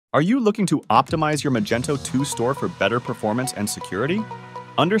Are you looking to optimize your Magento 2 store for better performance and security?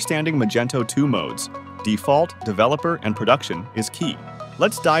 Understanding Magento 2 modes, default, developer, and production, is key.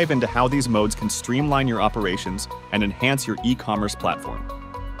 Let's dive into how these modes can streamline your operations and enhance your e-commerce platform.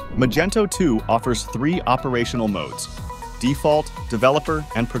 Magento 2 offers 3 operational modes: default, developer,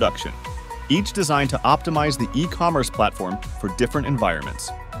 and production, each designed to optimize the e-commerce platform for different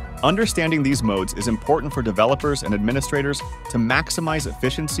environments. Understanding these modes is important for developers and administrators to maximize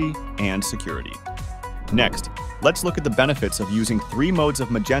efficiency and security. Next, let's look at the benefits of using 3 modes of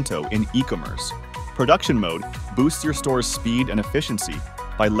Magento in e-commerce. Production mode boosts your store's speed and efficiency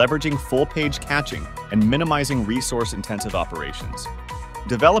by leveraging full-page caching and minimizing resource-intensive operations.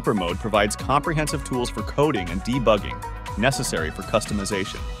 Developer mode provides comprehensive tools for coding and debugging necessary for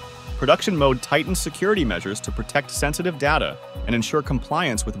customization. Production mode tightens security measures to protect sensitive data and ensure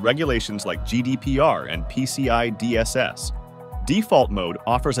compliance with regulations like GDPR and PCI DSS. Default mode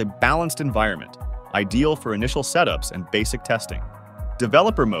offers a balanced environment, ideal for initial setups and basic testing.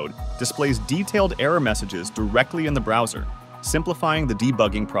 Developer mode displays detailed error messages directly in the browser, simplifying the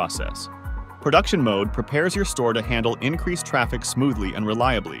debugging process. Production mode prepares your store to handle increased traffic smoothly and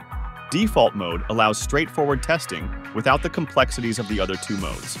reliably. Default mode allows straightforward testing without the complexities of the other 2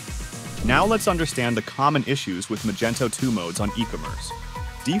 modes. Now let's understand the common issues with Magento 2 modes on e-commerce.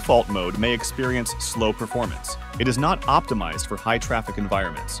 Default mode may experience slow performance. It is not optimized for high-traffic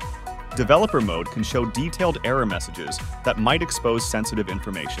environments. Developer mode can show detailed error messages that might expose sensitive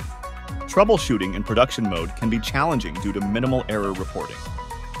information. Troubleshooting in production mode can be challenging due to minimal error reporting.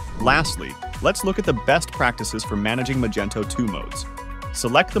 Lastly, let's look at the best practices for managing Magento 2 modes.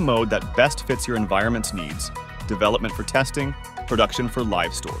 Select the mode that best fits your environment's needs: development for testing, production for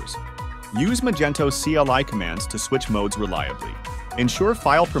live stores. Use Magento CLI commands to switch modes reliably. Ensure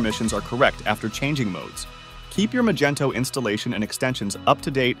file permissions are correct after changing modes. Keep your Magento installation and extensions up to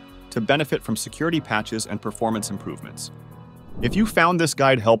date to benefit from security patches and performance improvements. If you found this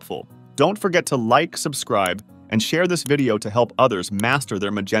guide helpful, don't forget to like, subscribe, and share this video to help others master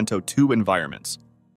their Magento 2 environments.